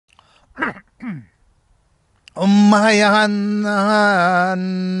Hello.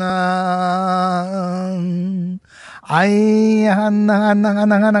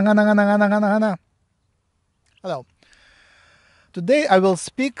 Today I will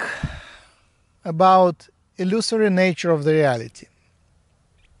speak about illusory nature of the reality.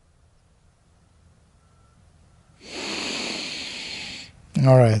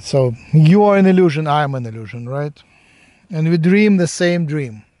 Alright, so you are an illusion, I am an illusion, right? And we dream the same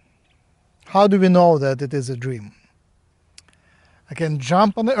dream. How do we know that it is a dream? I can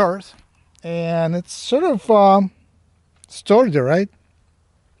jump on the earth and it's sort of sturdy, right?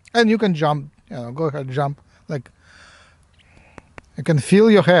 And you can jump, go ahead, jump. Like, you can feel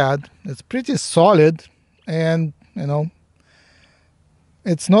your head. It's pretty solid and,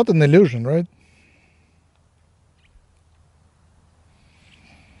 it's not an illusion, right?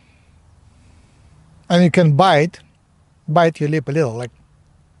 And you can bite your lip a little, like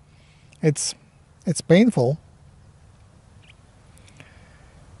it's painful.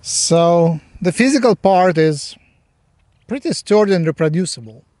 So the physical part is pretty sturdy and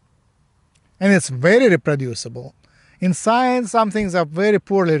reproducible, and it's very reproducible. In science, some things are very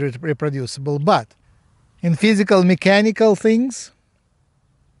poorly reproducible, but in physical, mechanical things,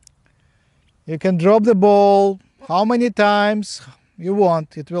 you can drop the ball how many times you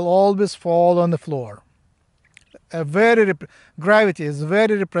want, it will always fall on the floor. Gravity is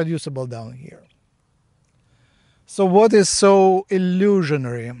very reproducible down here. So what is so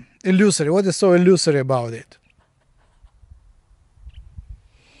illusory? What is so illusory about it?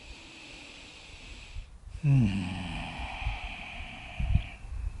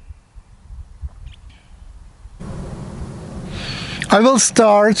 I will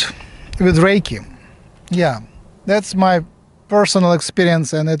start with Reiki. Yeah, that's my personal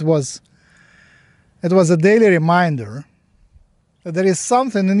experience, and it was a daily reminder that there is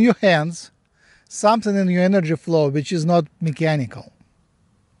something in your hands, something in your energy flow which is not mechanical,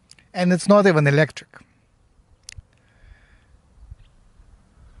 and it's not even electric.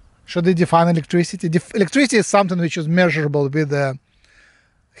 Should I define electricity? Electricity is something which is measurable with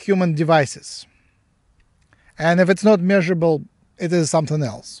human devices, and if it's not measurable, it is something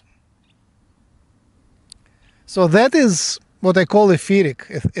else. So that is what I call etheric,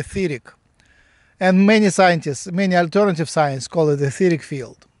 and many scientists, many alternative science call it the etheric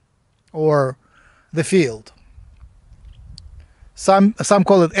field, or the field. Some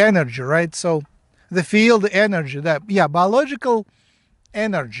call it energy, right? So the field, the energy, biological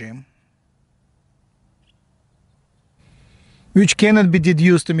energy, which cannot be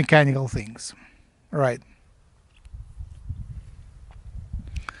deduced to mechanical things, right?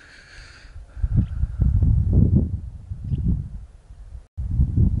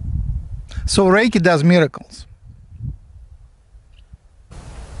 So Reiki does miracles.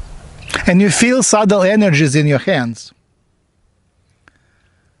 And you feel subtle energies in your hands.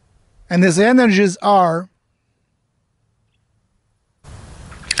 And these energies are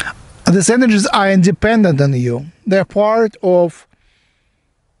independent on you. They're part of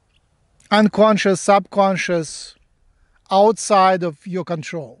unconscious, subconscious, outside of your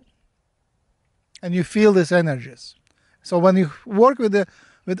control. And you feel these energies. So when you work with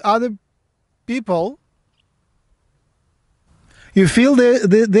other people, you feel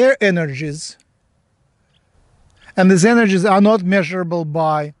their energies, and these energies are not measurable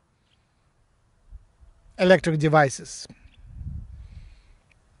by electric devices,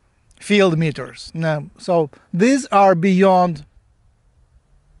 field meters. No. So these are beyond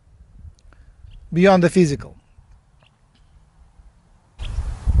the physical.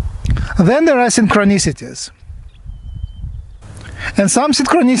 Then there are synchronicities. And some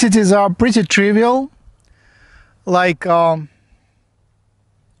synchronicities are pretty trivial, like when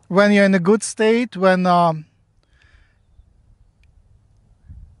you're in a good state, when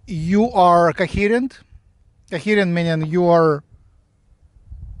you are coherent meaning you are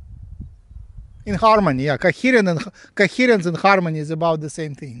in harmony. Yeah, coherence and harmony is about the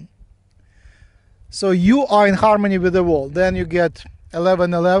same thing. So you are in harmony with the world. Then you get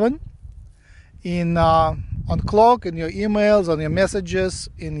 1111 on clock, in your emails, on your messages,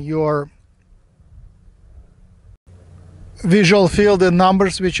 in your visual field and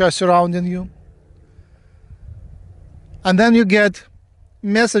numbers which are surrounding you. And then you get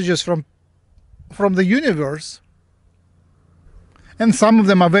messages from the universe, and some of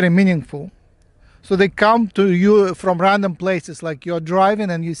them are very meaningful. So they come to you from random places, like you're driving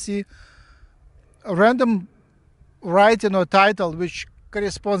and you see a random writing or title which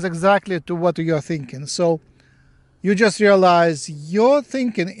corresponds exactly to what you're thinking. So you just realize you're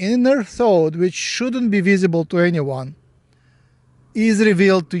thinking inner thought which shouldn't be visible to anyone, is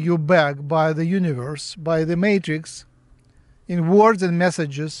revealed to you back by the universe, by the matrix, in words and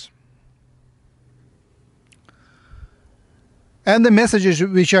messages. And the messages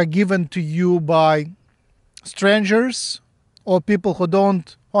which are given to you by strangers or people who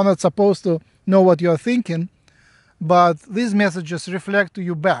are not supposed to know what you're thinking, but these messages reflect to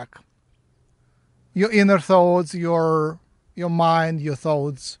you back. Your inner thoughts, your mind, your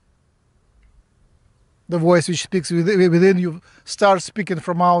thoughts. The voice which speaks within you starts speaking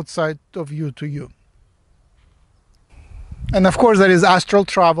from outside of you to you. And of course there is astral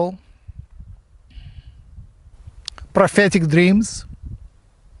travel, prophetic dreams,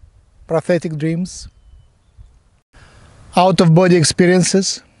 out-of-body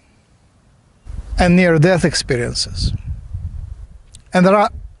experiences, and near-death experiences. And there are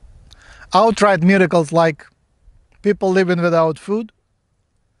outright miracles like people living without food,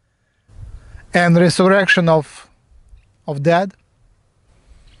 and resurrection of dead,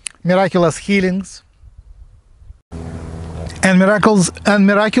 miraculous healings, and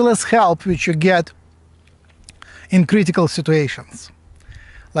miraculous help which you get in critical situations,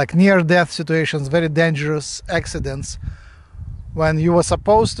 like near-death situations, very dangerous accidents, when you were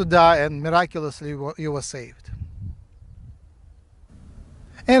supposed to die and miraculously you were saved.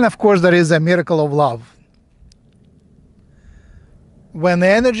 And of course there is a miracle of love. When the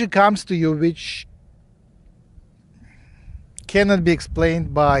energy comes to you which cannot be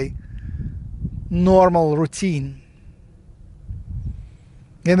explained by normal routine,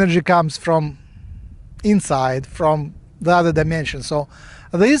 energy comes from inside, from the other dimension. So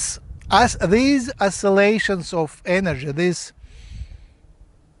these oscillations of energy, these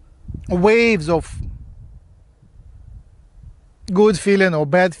waves of good feeling or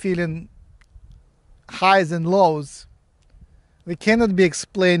bad feeling, highs and lows, they cannot be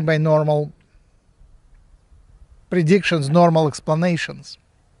explained by normal predictions, normal explanations.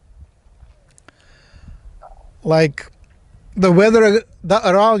 Like the weather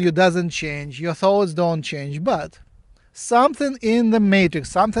around you doesn't change, your thoughts don't change, but something in the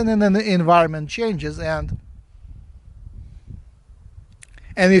matrix, something in the environment changes, and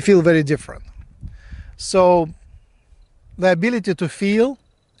you feel very different. So the ability to feel,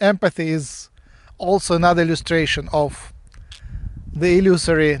 empathy, is also another illustration of the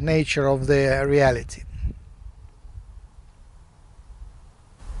illusory nature of the reality.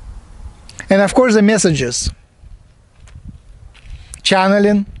 And of course the messages,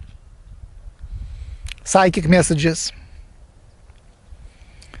 channeling, psychic messages.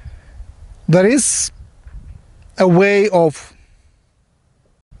 There is a way of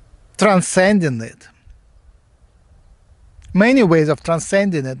transcending it. Many ways of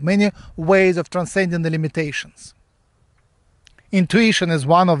transcending it, many ways of transcending the limitations. Intuition is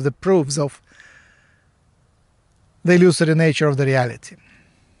one of the proofs of the illusory nature of the reality.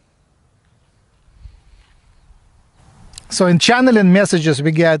 So in channeling messages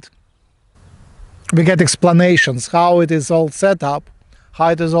we get explanations, how it is all set up, how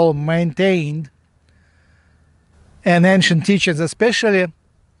it is all maintained, and ancient teachings, especially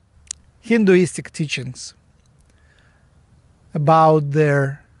Hinduistic teachings, about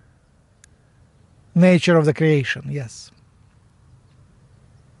their nature of the creation. Yes.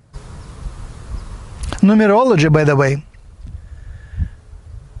 Numerology, by the way,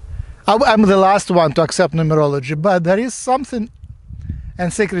 I'm the last one to accept numerology, but there is something,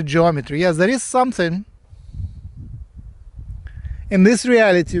 and sacred geometry, yes, there is something in this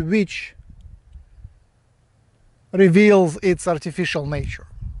reality which reveals its artificial nature,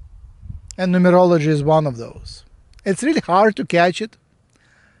 and numerology is one of those. It's really hard to catch it,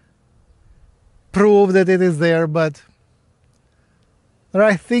 prove that it is there, but there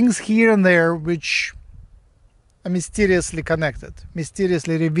are things here and there which are mysteriously connected,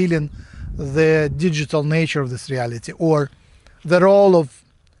 mysteriously revealing the digital nature of this reality, or the role of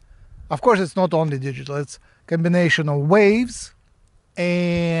course it's not only digital, it's a combination of waves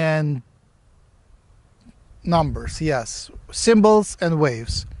and numbers, yes, symbols and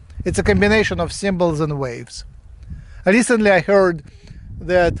waves. It's a combination of symbols and waves. Recently I heard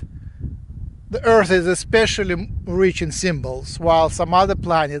that the Earth is especially rich in symbols, while some other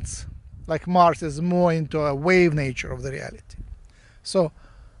planets like Mars is more into a wave nature of the reality. So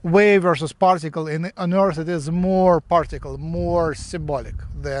wave versus particle, on Earth it is more particle, more symbolic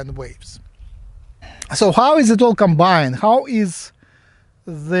than waves. So how is it all combined? How is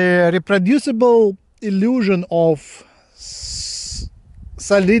the reproducible illusion of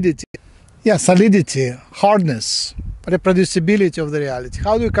solidity, hardness, reproducibility of the reality,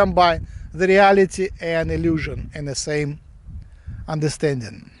 how do you combine the reality and illusion in the same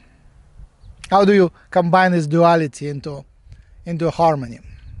understanding? How do you combine this duality into into harmony.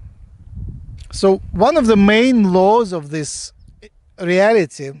 So one of the main laws of this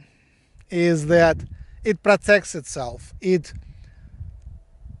reality is that it protects itself. It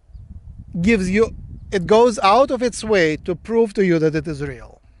goes out of its way to prove to you that it is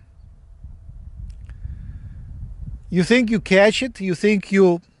real. You think you catch it, you think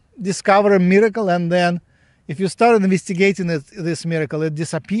you discover a miracle, and then if you start investigating this miracle, it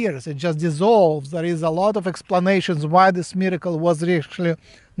disappears, it just dissolves. There is a lot of explanations why this miracle was actually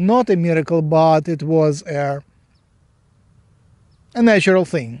not a miracle, but it was a natural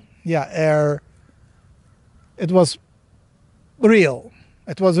thing. Yeah, it was real.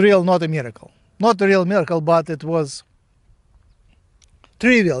 It was real, not a miracle. Not a real miracle, but it was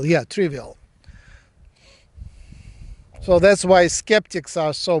trivial. Yeah, trivial. So that's why skeptics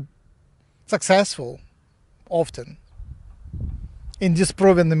are so successful often in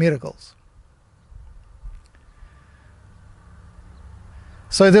disproving the miracles.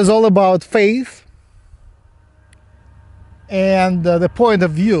 So it is all about faith and the point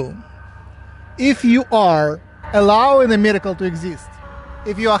of view. If you are allowing a miracle to exist,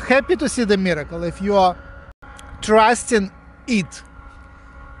 if you are happy to see the miracle, if you are trusting it,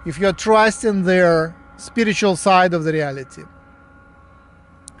 if you are trusting their spiritual side of the reality,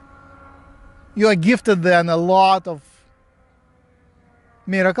 you are gifted then a lot of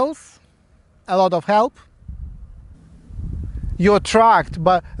miracles, a lot of help. You attract,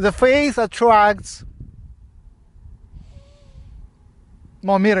 but the faith attracts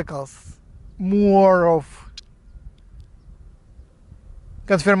more miracles, more of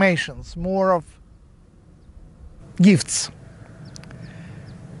confirmations, more of gifts.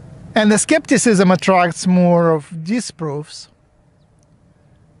 And the skepticism attracts more of disproofs,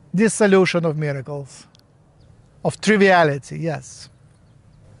 dissolution of miracles, of triviality, yes.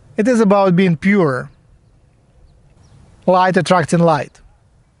 It is about being pure, light attracting light,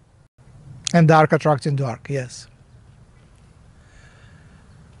 and dark attracting dark, yes.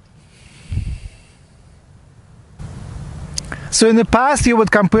 So in the past you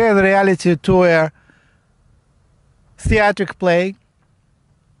would compare the reality to a theatric play,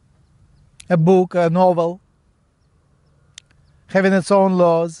 a book, a novel, having its own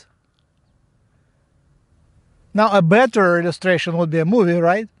laws. Now a better illustration would be a movie,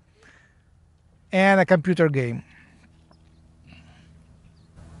 right? And a computer game.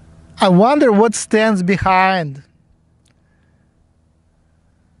 I wonder what stands behind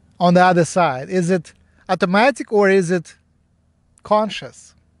on the other side. Is it automatic or is it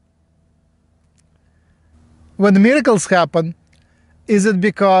conscious? When the miracles happen, is it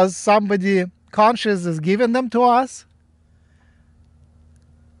because somebody conscious is giving them to us?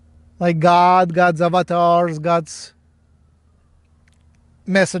 Like God, God's avatars, God's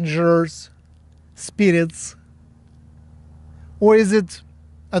messengers, spirits? Or is it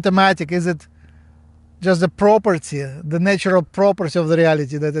automatic? Is it just the property, the natural property of the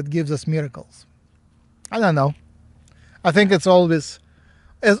reality that it gives us miracles? I don't know. I think it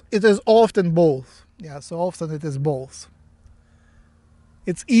is often both. Yeah, so often it is both.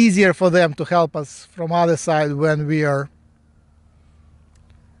 It's easier for them to help us from other side when we are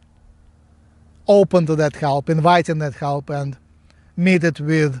open to that help, inviting that help, and meet it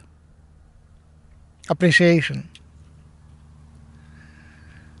with appreciation.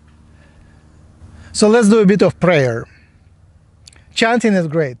 So let's do a bit of prayer. Chanting is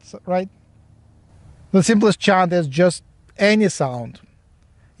great, right? The simplest chant is just any sound.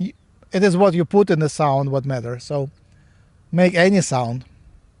 It is what you put in the sound what matters. So make any sound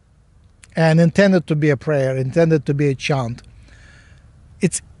and intend it to be a prayer, intend it to be a chant.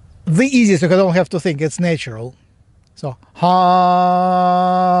 It's the easiest, because I don't have to think, it's natural. So ha,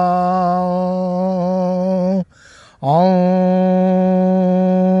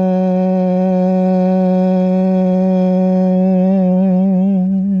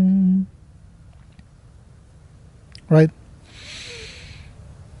 right?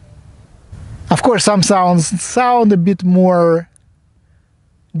 Of course, some sounds sound a bit more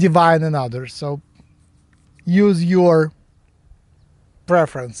divine than others, so use your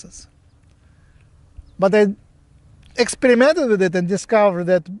preferences. But I experimented with it and discovered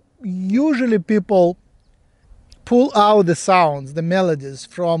that usually people pull out the sounds, the melodies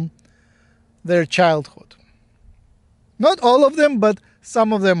from their childhood. Not all of them, but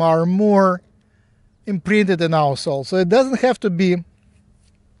some of them are more imprinted in our soul. So it doesn't have to be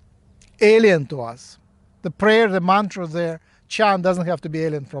alien to us. The prayer, the mantra, the chant doesn't have to be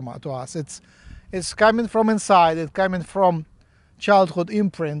alien to us. It's coming from inside. It's coming from childhood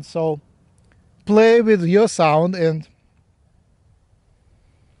imprint. So play with your sound and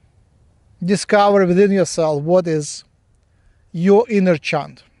discover within yourself what is your inner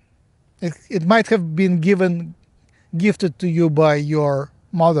chant. It might have been gifted to you by your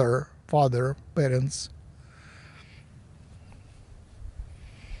mother, father, parents,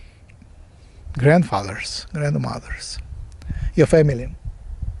 grandfathers, grandmothers, your family.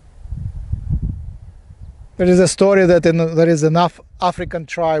 There is a story that there is an African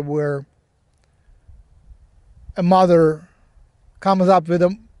tribe where a mother comes up with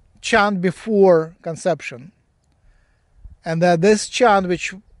a chant before conception, and that this chant,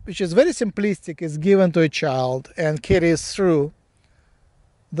 which is very simplistic, is given to a child and carries through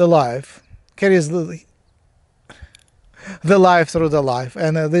the life, carries the life through the life.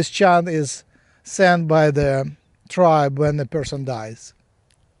 And this chant is sent by the tribe when the person dies.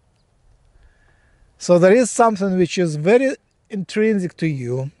 So there is something which is very intrinsic to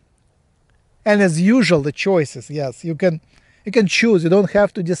you. And as usual, the choices, yes, you can choose. You don't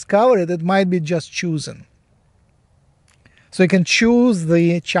have to discover it. It might be just chosen. So you can choose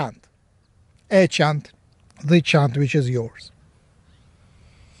the chant, the chant which is yours.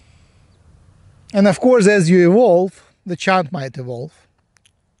 And of course, as you evolve, the chant might evolve.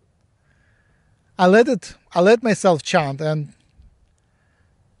 I let myself chant, and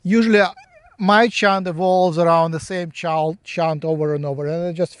usually my chant evolves around the same chant over and over, and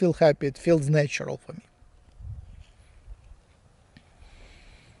I just feel happy. It feels natural for me.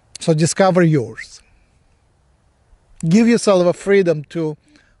 So discover yours. Give yourself a freedom to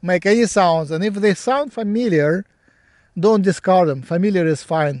make any sounds, and if they sound familiar, don't discard them. Familiar is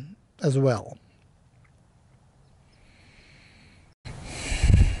fine as well.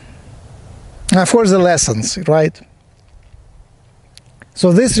 And of course, the lessons, right?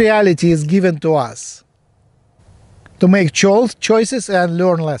 So this reality is given to us to make choices and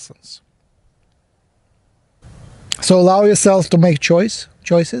learn lessons. So allow yourself to make choices,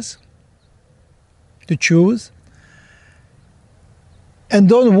 to choose. And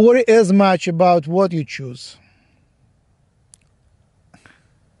don't worry as much about what you choose.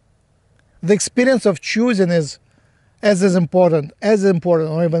 The experience of choosing is as important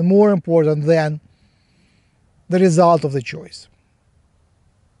or even more important than the result of the choice.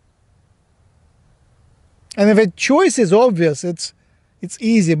 And if a choice is obvious, it's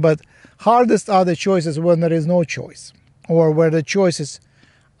easy, but hardest are the choices when there is no choice, or where the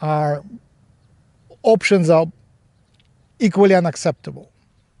options are equally unacceptable.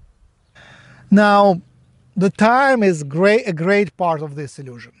 Now, the time is a great part of this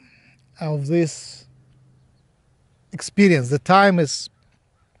illusion, of this experience. The time is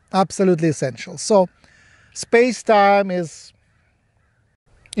absolutely essential. So, space-time is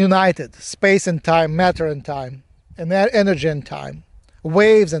united. Space and time, matter and time, and energy and time,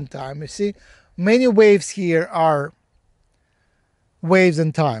 waves and time. You see, many waves here are waves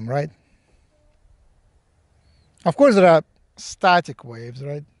in time, right? Of course, there are static waves,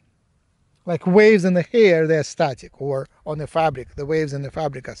 right? Like waves in the hair, they're static, or on the fabric. The waves in the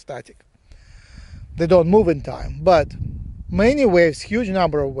fabric are static. They don't move in time. But many waves, huge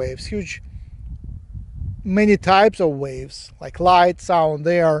number of waves, many types of waves, like light, sound,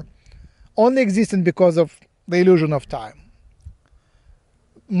 they are only existent because of the illusion of time.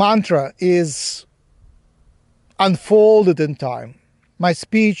 Mantra is unfolded in time. My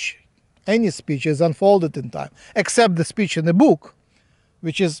speech, any speech, is unfolded in time, except the speech in the book,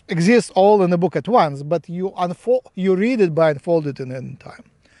 which exists all in the book at once, but you read it by unfolded in time,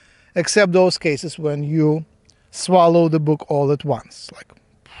 except those cases when you swallow the book all at once, like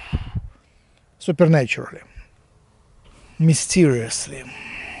supernaturally, mysteriously.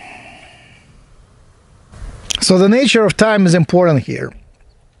 So the nature of time is important here.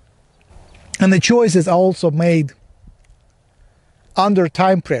 And the choices are also made under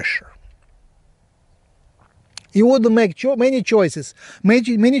time pressure. You would make many choices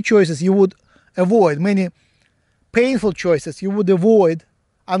you would avoid, many painful choices you would avoid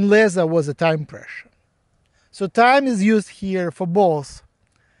unless there was a time pressure. So time is used here for both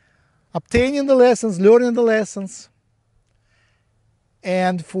obtaining the lessons, learning the lessons,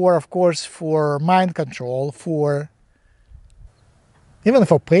 and of course, for mind control, even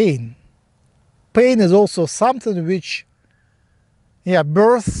for pain. Pain is also something which,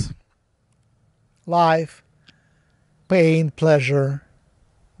 birth, life, pain, pleasure,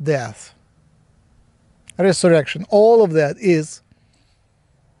 death, resurrection, all of that is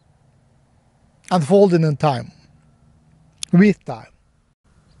unfolding in time, with time.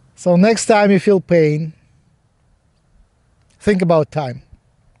 So next time you feel pain, think about time.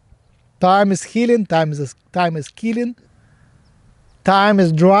 Time is healing, time is killing, time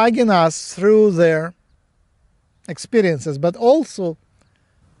is dragging us through their experiences, but also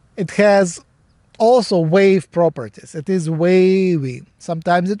it has also wave properties. It is wavy.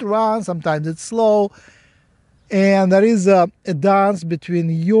 Sometimes it runs, sometimes it's slow. And there is a dance between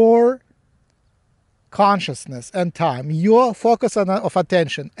your consciousness and time, your focus of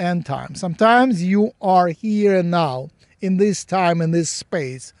attention and time. Sometimes you are here and now, in this time, in this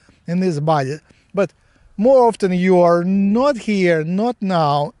space, in this body. But more often you are not here, not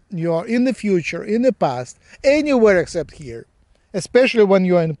now. You are in the future, in the past, anywhere except here. Especially when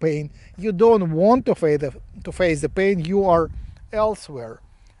you are in pain. You don't want to face the pain. You are elsewhere.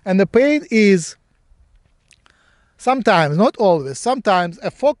 And the pain is sometimes, not always, sometimes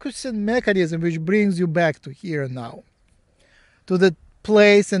a focusing mechanism which brings you back to here and now. To the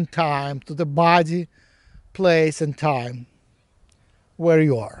place and time, to the body, place and time where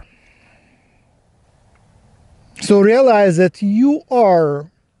you are. So realize that you are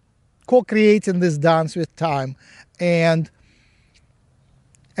co-creating this dance with time, and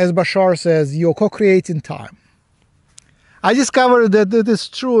as Bashar says, you're co-creating time. I discovered that it is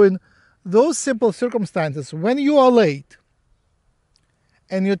true in those simple circumstances when you are late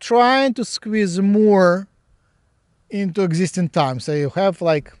and you're trying to squeeze more into existing time. So you have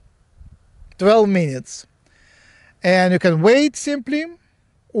like 12 minutes and you can wait simply,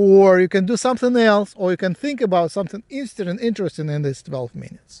 or you can do something else, or you can think about something interesting in these 12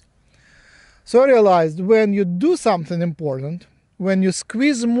 minutes. So I realized when you do something important, when you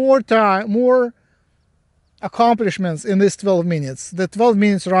squeeze more time, more accomplishments in these 12 minutes, the 12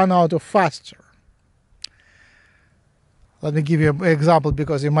 minutes run out of faster. Let me give you an example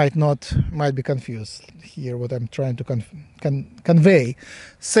because you might be confused here what I'm trying to convey.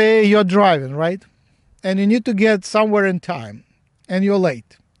 Say you're driving, right? And you need to get somewhere in time and you're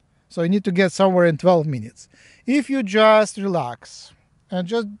late. So you need to get somewhere in 12 minutes. If you just relax and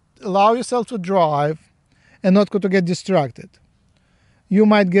just allow yourself to drive and not to get distracted, you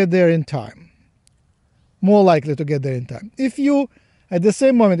might get there in time. More likely to get there in time. If you, at the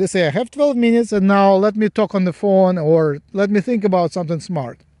same moment, you say, I have 12 minutes and now let me talk on the phone, or let me think about something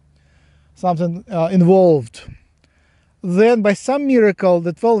smart, something involved, then by some miracle,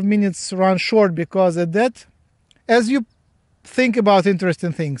 the 12 minutes run short, because at that, as you think about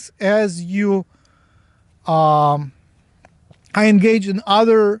interesting things, as you are engaged in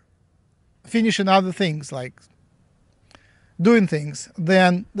finishing other things, like doing things,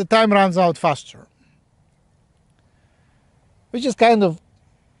 then the time runs out faster. Which is kind of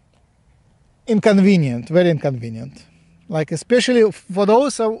inconvenient, very inconvenient. Like especially for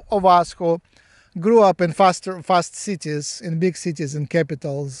those of us who grew up in fast cities, in big cities, in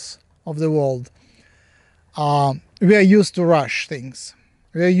capitals of the world, we are used to rush things.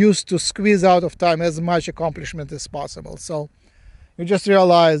 We are used to squeeze out of time as much accomplishment as possible. So you just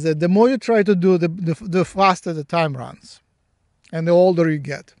realize that the more you try to do, the faster the time runs, and the older you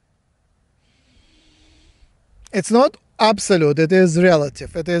get. It's not absolute, it is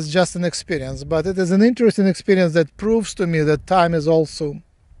relative, it is just an experience, but it is an interesting experience that proves to me that time is also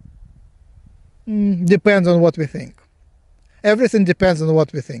depends on what we think. Everything depends on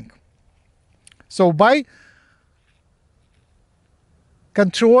what we think. So by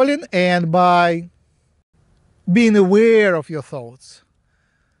controlling and by being aware of your thoughts,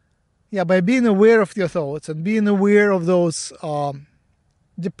 by being aware of your thoughts and being aware of those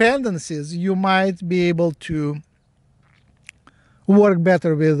dependencies, you might be able to work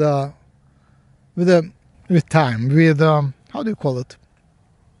better with time, with how do you call it?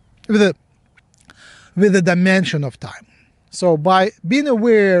 With the dimension of time. So by being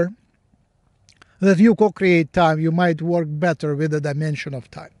aware that you co-create time, you might work better with the dimension of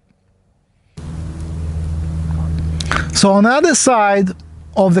time. So on the other side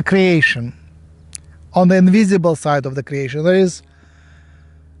of the creation, on the invisible side of the creation, there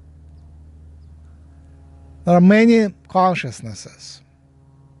are many consciousnesses.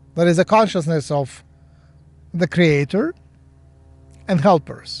 There is a consciousness of the Creator and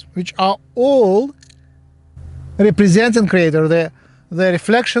helpers, which are all representing Creator, the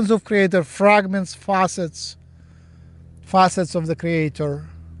reflections of Creator, fragments, facets of the Creator.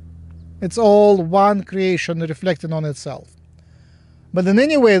 It's all one creation reflecting on itself. But in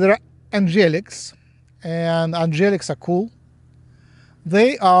any way, there are angelics, and angelics are cool.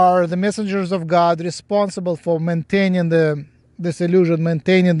 They are the messengers of God responsible for maintaining this illusion,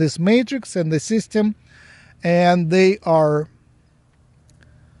 maintaining this matrix and the system, and they are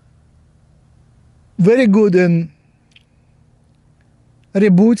very good in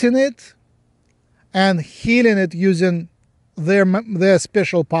rebooting it and healing it using their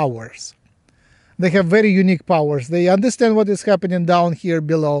special powers. They have very unique powers. They understand what is happening down here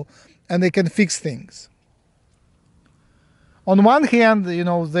below, and they can fix things. On one hand,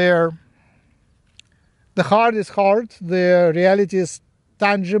 they're The heart is hard, the reality is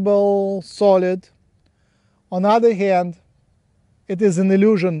tangible, solid. On the other hand, it is an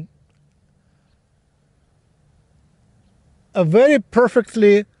illusion, a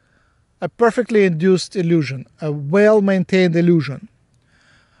perfectly induced illusion, a well-maintained illusion.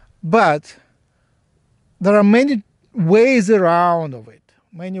 But there are many ways around of it,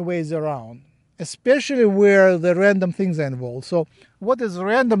 especially where the random things are involved. So what is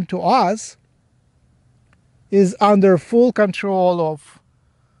random to us is under full control of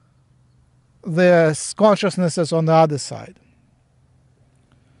the consciousnesses on the other side.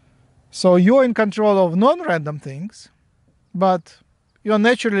 So you're in control of non-random things, but you're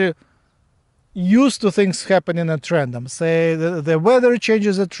naturally used to things happening at random. Say the weather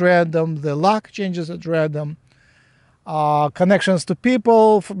changes at random, the luck changes at random, connections to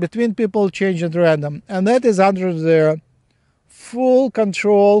people, between people change at random. And that is under the full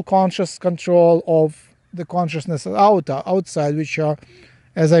control, conscious control of the consciousness outside, which are,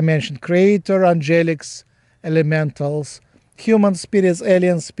 as I mentioned, creator, angelics, elementals, human spirits,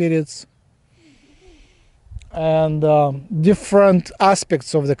 alien spirits, and different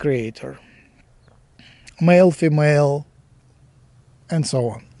aspects of the creator, male, female, and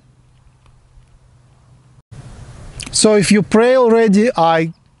so on. So if you pray already,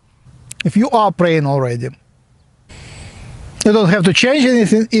 if you are praying already, you don't have to change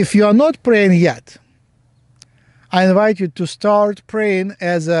anything. If you are not praying yet, I invite you to start praying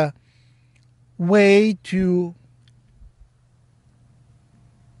as a way to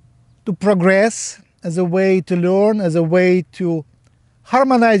progress, as a way to learn, as a way to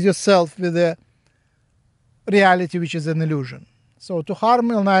harmonize yourself with the reality which is an illusion. So to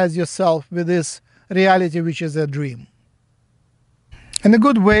harmonize yourself with this reality which is a dream. And a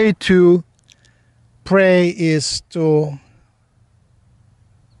good way to pray is to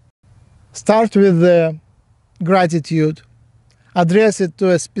start with the gratitude, address it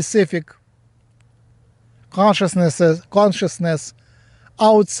to a specific consciousness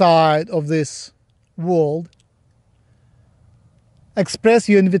outside of this world, express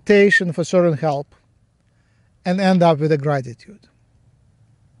your invitation for certain help, and end up with a gratitude.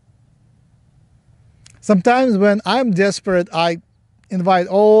 Sometimes when I'm desperate, I invite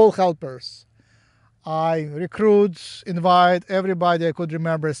all helpers. I recruit, invite everybody I could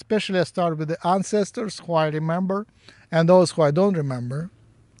remember, especially I start with the ancestors who I remember and those who I don't remember,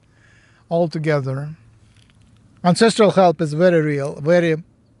 all together. Ancestral help is very real, very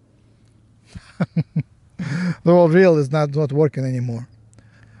the word real is not working anymore.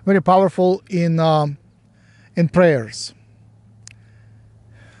 Very powerful in prayers.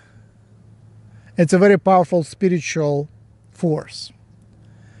 It's a very powerful spiritual force.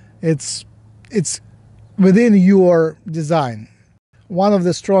 It's within your design. One of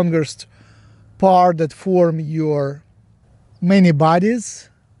the strongest part that form your many bodies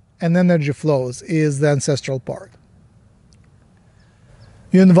and energy flows is the ancestral part.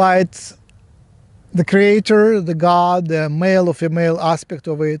 You invite the creator, the God, the male or female aspect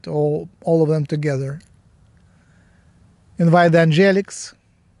of it, all of them together. Invite the angelics,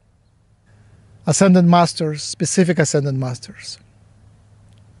 ascended masters, specific ascended masters,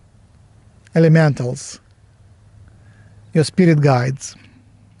 elementals, your spirit guides,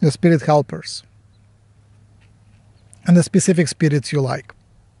 your spirit helpers, and the specific spirits you like.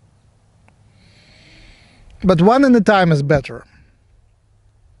 But one at a time is better.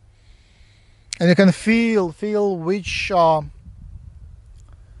 And you can feel which the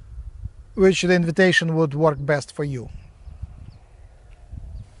invitation would work best for you.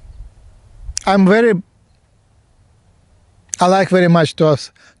 I like very much to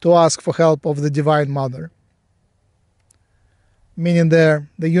ask for help of the Divine Mother, meaning the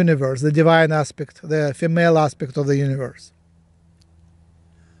universe, the divine aspect, the female aspect of the universe,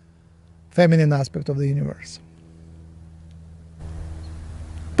 feminine aspect of the universe.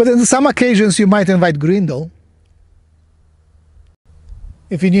 But in some occasions you might invite Grindel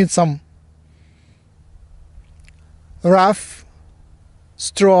if you need some rough,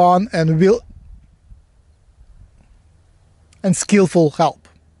 strong, and skillful help.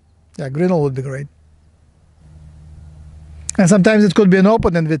 Yeah, Grindel would be great. And sometimes it could be an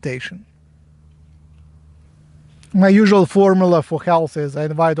open invitation. My usual formula for health is I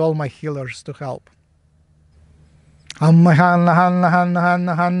invite all my healers to help.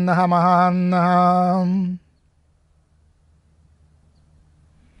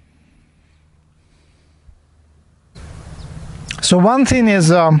 So one thing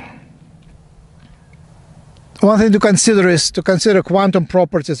to consider is to consider quantum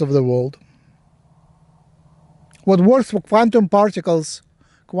properties of the world. What works for quantum particles,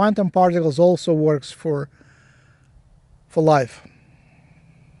 quantum particles also works for life.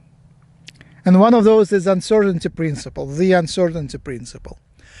 And one of those is uncertainty principle, the uncertainty principle.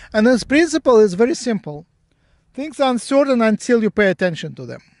 And this principle is very simple. Things are uncertain until you pay attention to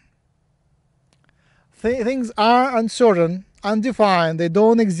them. Things are uncertain, undefined, they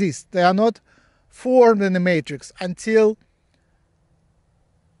don't exist. They are not formed in the matrix until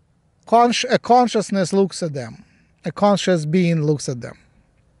a consciousness looks at them. A conscious being looks at them.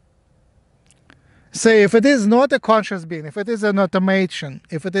 Say, if it is not a conscious being, if it is an automation,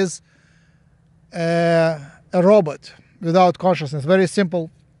 if it is a robot without consciousness, very simple,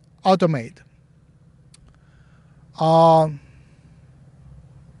 automate.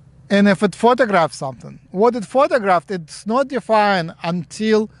 And if it photographs something, what it photographed, it's not defined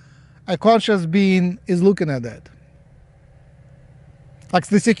until a conscious being is looking at it. Like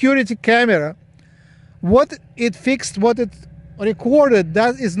the security camera, what it fixed, what it recorded,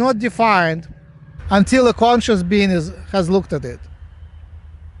 that is not defined until a conscious being has looked at it.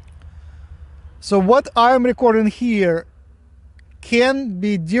 So what I am recording here can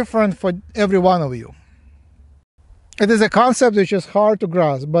be different for every one of you. It is a concept which is hard to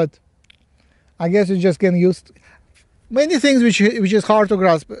grasp, but I guess you just get used to many things which is hard to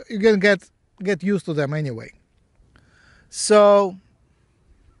grasp. You can get used to them anyway. So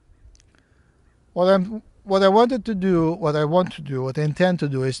what I want to do, what I intend to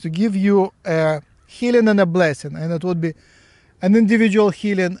do is to give you a healing and a blessing, and it would be an individual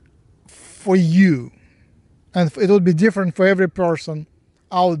healing for you, and it would be different for every person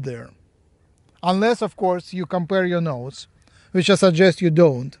out there, unless of course you compare your notes, which I suggest you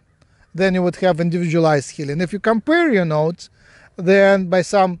don't. Then you would have individualized healing. If you compare your notes, then by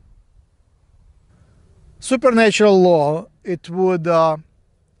some supernatural law, it would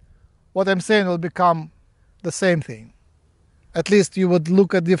what I'm saying will become the same thing. At least you would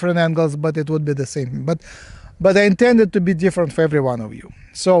look at different angles, but it would be the same thing. But I intended to be different for every one of you.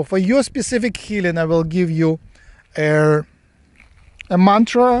 So for your specific healing, I will give you a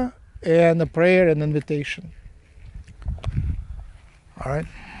mantra and a prayer and invitation. All right.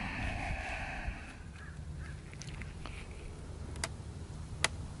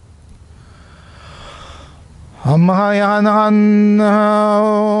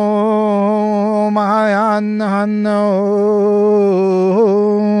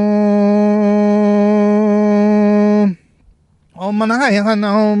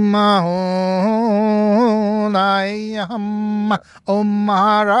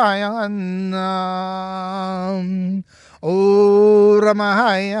 O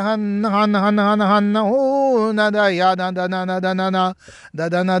Ramaya Han Han Han Han Han O Nada Ya Nada Nada Nada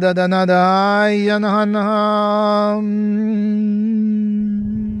Dada Nada Nada Yan Han.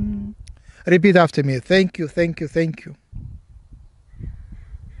 Repeat after me. Thank you, thank you, thank you.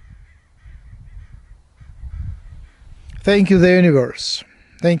 Thank you, the universe.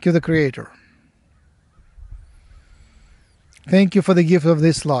 Thank you, the Creator. Thank you for the gift of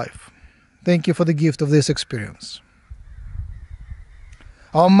this life. Thank you for the gift of this experience.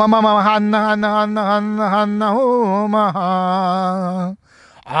 Om Mama Hanna Hanna Hanna Hanna Hanna Om Maha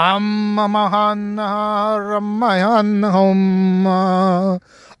Om Mama Hanna Ramayanna Om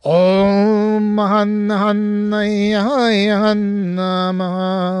Om Hanna Hanna Hanna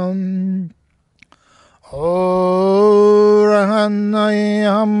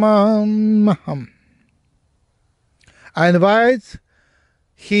Maham Maham. I invite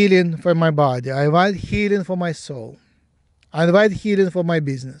healing for my body. I invite healing for my soul. I invite healing for my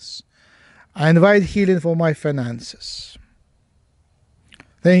business. I invite healing for my finances.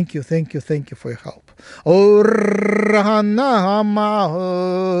 Thank you, thank you, thank you for your help. O Rahanahama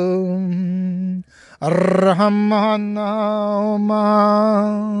Rahamana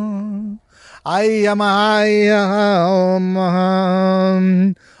Ayamaya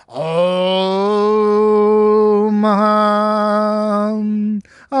Om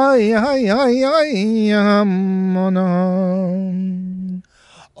Ay ay ay ay Manam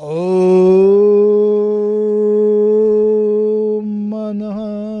Om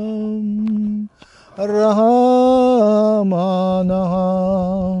Manam Rahamanam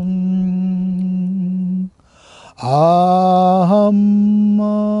Aham.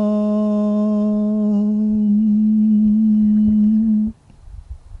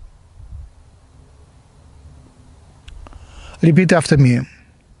 Repeat after me.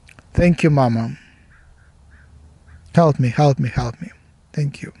 Thank you, Mama. Help me, help me, help me.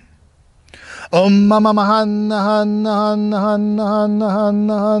 Thank you. Om Mama Hanna Hanna Hanna Hanna Hanna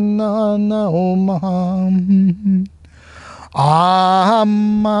Hanna Hanna Hanna Om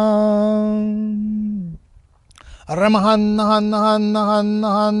Aham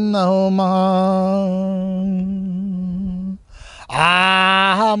Ramahannahannahannahannahannahumahan.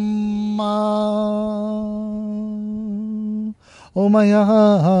 Ahamma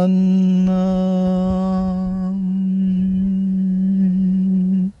Umayahanna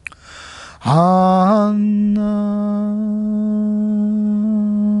Hanna.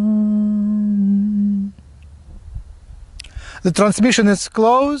 The transmission is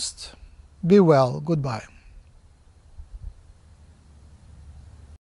closed. Be well. Goodbye.